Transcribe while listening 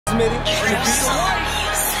comedic.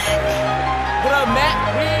 What up, Matt?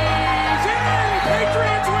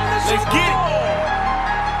 Patriots win the Let's Super get it. Bowl.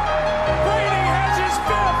 Brady has his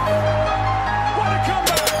fifth. What a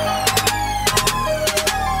comeback.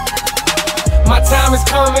 My time is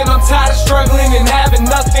coming, I'm tired of struggling and having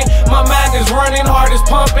nothing. My mind is running, heart is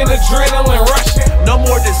pumping, adrenaline rushing. No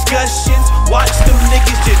more discussions, watch them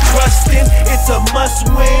niggas you're trusting. It's a must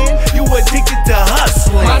win, you addicted to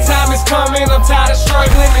hustling. My time is coming, I'm tired of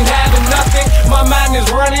struggling and having nothing. My mind is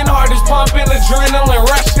running, heart is pumping, adrenaline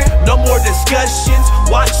rushing. No more discussions,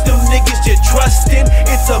 watch them niggas you're trusting.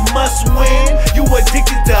 It's a must win, you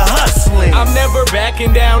addicted to hustling. I'm never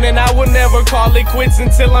backing down and I will never call it quits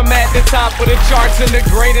until I'm at the top of the charts and the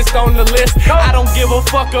greatest on the list. I don't give a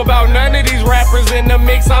fuck about none of these rappers in the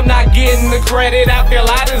mix. I'm not getting the credit I feel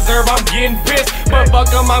I deserve. I'm getting pissed, but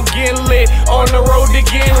fuck 'em, I'm getting lit. On the road to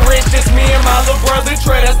getting rich. It's me and my little brother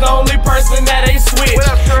Trill. That's the only person that ain't switched.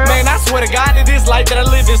 Man, I swear to God that this life that I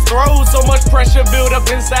live is thrown. So much pressure built up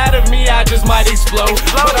inside of me, I just might explode.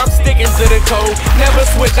 But I'm sticking to the code. Never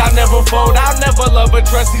switch, I'll never fold. I'll never love or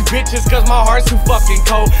trust these bitches, cause my heart's too fucking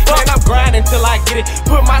cold. Man, I'm grinding till I get it.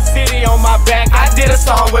 Put my city on my back. I did a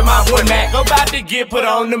song with my boy Mac. About to get put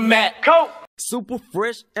on the map. Cool. Super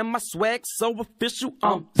fresh and my swag so official.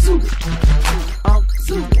 Zooted.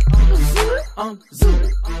 Zooted. Zooted.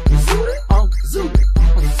 Zooted.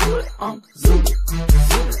 Zooted.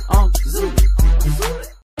 Zooted.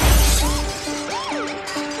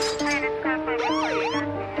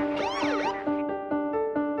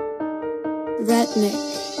 Redneck.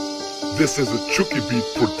 This is a Chucky Beat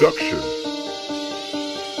production.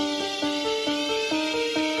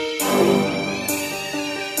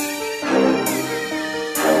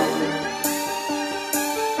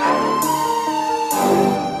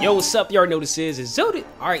 Yo, what's up? You already know this is Zooted.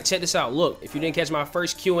 Alright, check this out. Look, if you didn't catch my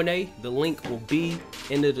first Q&A, the link will be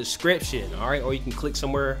in the description. Alright, or you can click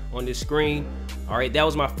somewhere on this screen. Alright, that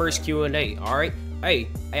was my first Q&A. Alright. Hey,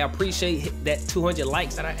 I appreciate that 200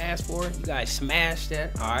 likes that I asked for. You guys smashed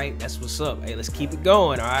that. Alright, that's what's up. Hey, let's keep it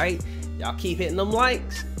going, alright? Y'all keep hitting them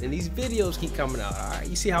likes and these videos keep coming out. Alright,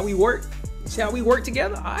 you see how we work? You see how we work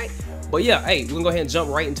together? Alright. But yeah, hey, we're gonna go ahead and jump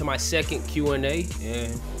right into my second Q&A.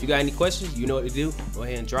 And if you got any questions, you know what to do. Go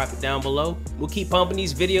ahead and drop it down below. We'll keep pumping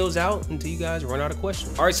these videos out until you guys run out of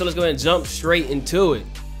questions. All right, so let's go ahead and jump straight into it.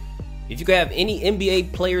 If you could have any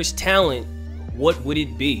NBA player's talent, what would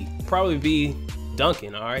it be? Probably be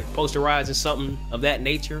dunking, all right? Posterizing something of that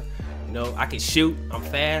nature. You know, I can shoot, I'm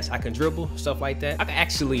fast, I can dribble, stuff like that. I can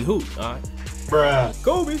actually hoop, all right? Bruh.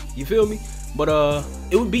 Kobe, you feel me? But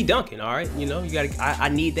it would be dunking, all right? You know, you gotta. I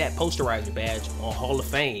need that posterizer badge on Hall of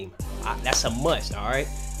Fame. That's a must, all right?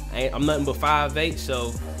 I'm nothing but 5'8",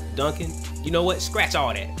 so dunking. You know what? Scratch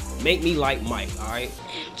all that. Make me like Mike, all right?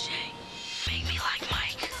 MJ, make me like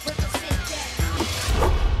Mike.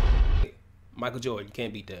 Michael Jordan, you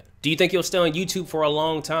can't beat that. Do you think you'll stay on YouTube for a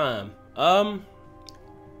long time? I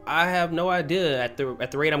have no idea. At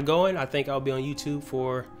the rate I'm going, I think I'll be on YouTube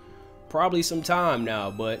for probably some time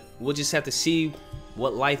now, but we'll just have to see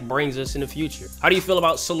what life brings us in the future. How do you feel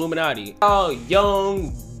about solluminati? Oh,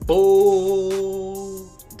 young bull.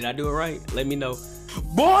 Did I do it right? Let me know.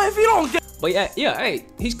 Boy, if you don't get. But yeah, hey,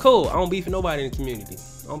 he's cool. I don't beef with nobody in the community.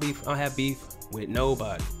 I don't have beef with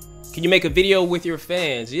nobody. Can you make a video with your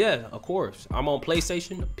fans? Yeah, of course. I'm on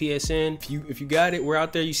PlayStation, PSN. If you got it, we're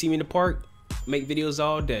out there. You see me in the park, make videos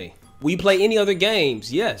all day. Will you play any other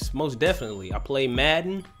games? Yes, most definitely. I play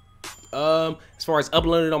Madden. As far as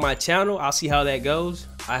uploading it on my channel, I'll see how that goes.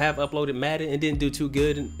 I have uploaded Madden. It didn't do too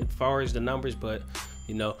good as far as the numbers, but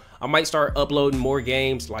you know, I might start uploading more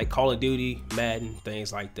games like Call of Duty, Madden,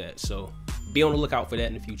 things like that. So be on the lookout for that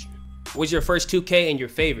in the future. What's your first 2K and your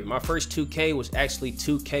favorite? My first 2K was actually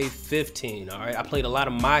 2K17. All right, I played a lot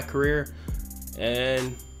of mycareer,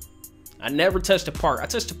 and I never touched the park. I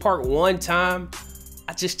touched the park one time.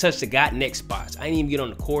 I just touched the got next spots. I didn't even get on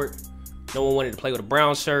the court. No one wanted to play with a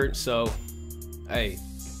brown shirt, so hey.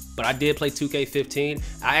 But I did play 2K15.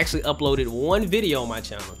 I actually uploaded one video on my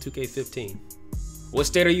channel, 2K15. What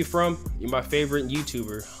state are you from? You're my favorite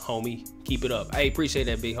YouTuber, homie. Keep it up. I appreciate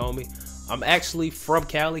that, big homie. I'm actually from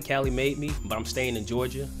Cali. Cali made me, but I'm staying in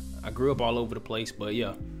Georgia. I grew up all over the place, but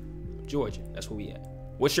yeah, Georgia, that's where we at.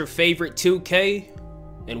 What's your favorite 2K?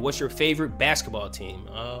 And what's your favorite basketball team?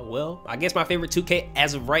 Well, I guess my favorite 2K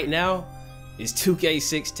as of right now is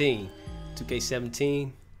 2K16.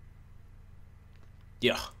 2K17.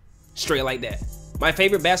 Yeah, straight like that. My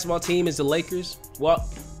favorite basketball team is the Lakers. Well,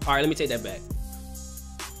 all right, let me take that back.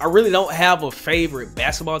 I really don't have a favorite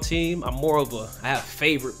basketball team. I'm more of I have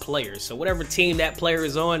favorite players. So whatever team that player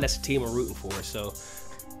is on, that's the team I'm rooting for. So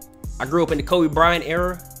I grew up in the Kobe Bryant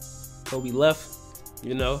era. Kobe left,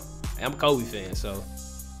 you know, I'm a Kobe fan, so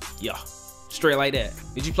yeah, straight like that.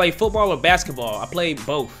 Did you play football or basketball? I played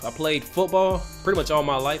both. I played football pretty much all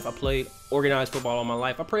my life. I played organized football all my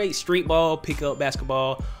life. I played street ball, pickup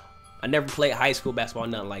basketball. I never played high school basketball,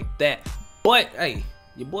 nothing like that. But hey,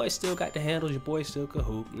 your boy still got the handles. Your boy still could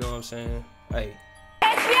hoop. You know what I'm saying? Hey.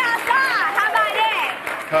 Catch me outside. How about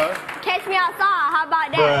that? Huh? Catch me outside. How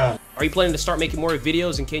about that? Are you planning to start making more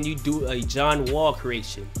videos, and can you do a John Wall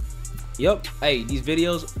creation? Yep. Hey, these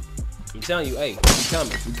videos, I'm telling you, hey,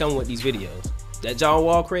 we coming with these videos. That John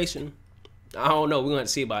Wall creation, I don't know. We're gonna have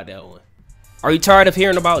to see about that one. Are you tired of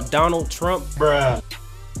hearing about Donald Trump? Bruh.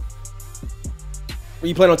 Are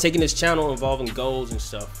you planning on taking this channel involving goals and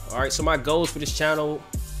stuff? All right, so my goals for this channel,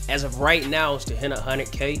 as of right now, is to hit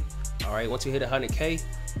 100K. All right, once we hit 100K,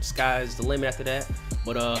 the sky's the limit after that.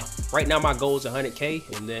 But right now my goal is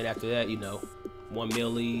 100K, and then after that, you know, 1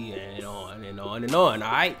 milli and on and on and on.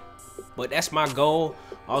 All right, but that's my goal.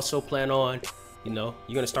 Also plan on, you know,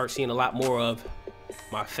 you're gonna start seeing a lot more of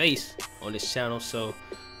my face on this channel. So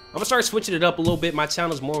I'm gonna start switching it up a little bit. My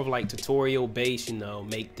channel is more of like tutorial based, you know,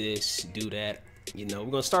 make this, do that. You know,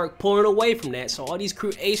 we're gonna start pulling away from that. So all these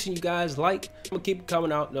creation you guys like, I'm gonna keep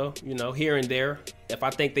coming out though, you know, here and there. If I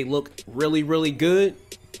think they look really, really good,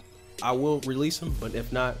 I will release them. But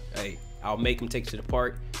if not, hey, I'll make them take it to the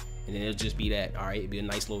park, and then it'll just be that. All right, it'll be a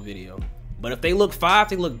nice little video. But if they look fire, if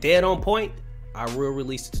they look dead on point, I will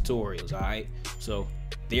release the tutorials. All right, so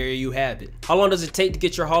there you have it. How long does it take to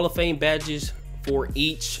get your Hall of Fame badges for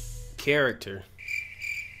each character?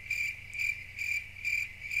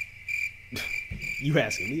 You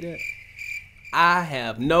asking me that? I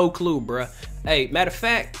have no clue, bruh. Hey, matter of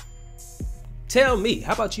fact, tell me.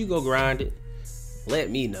 How about you go grind it?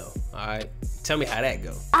 Let me know, all right? Tell me how that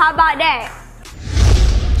go. How about that?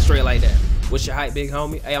 Straight like that. What's your height, big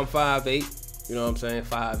homie? Hey, I'm 5'8". You know what I'm saying?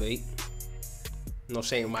 5'8". No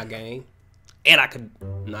shame in my game. And I could,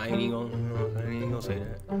 nah, I ain't gonna say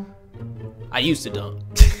that. I used to dunk.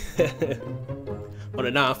 On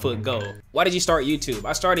a 9-foot goal. Why did you start YouTube?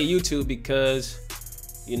 I started YouTube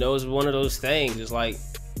because, you know, it's one of those things. It's like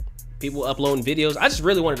people uploading videos. I just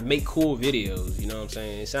really wanted to make cool videos. You know what I'm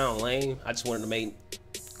saying? It sounds lame. I just wanted to make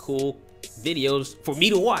cool videos for me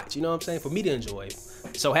to watch. You know what I'm saying? For me to enjoy.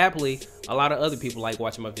 So happily, a lot of other people like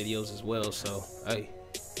watching my videos as well. So hey,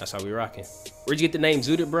 that's how we rocking. Where'd you get the name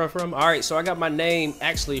Zooted from? All right, so I got my name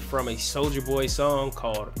actually from a Soulja Boy song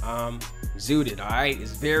called Zooted. All right,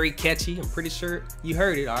 it's very catchy. I'm pretty sure you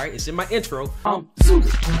heard it. All right, it's in my intro. Zooted.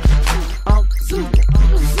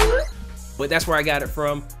 But that's where I got it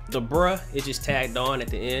from. The bruh, it just tagged on at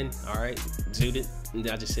the end. All right, Zooted, and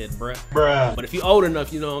I just said bruh. But if you're old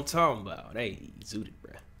enough, you know what I'm talking about. Hey, Zooted,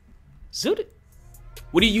 bruh. Zooted.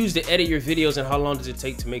 What do you use to edit your videos, and how long does it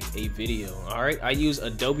take to make a video? All right, I use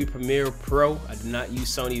Adobe Premiere Pro. I do not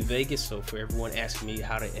use Sony Vegas. So for everyone asking me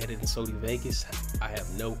how to edit in Sony Vegas, I have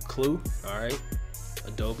no clue. All right,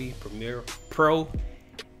 Adobe Premiere Pro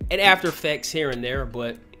and After Effects here and there,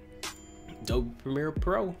 but Adobe Premiere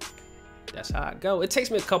Pro, that's how I go. It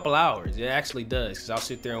takes me a couple hours. It actually does, because I'll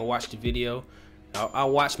sit there and watch the video.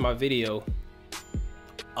 I'll watch my video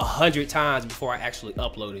 100 times before I actually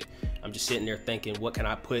upload it. I'm just sitting there thinking, what can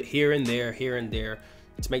I put here and there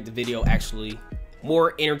to make the video actually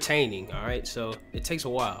more entertaining. All right, so it takes a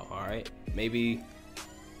while. All right, maybe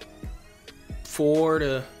 4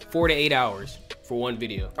 to 8 hours for one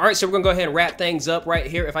video. All right, so we're gonna go ahead and wrap things up right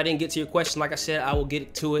here. If I didn't get to your question, like I said, I will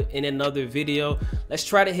get to it in another video. Let's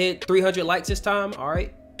try to hit 300 likes this time. All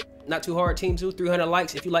right, not too hard, Team Zoo. 300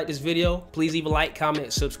 likes. If you like this video, please leave a like,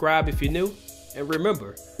 comment, subscribe if you're new, and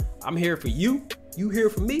remember, I'm here for you. You here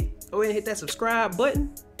for me. Go ahead and hit that subscribe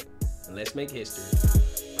button, and let's make history.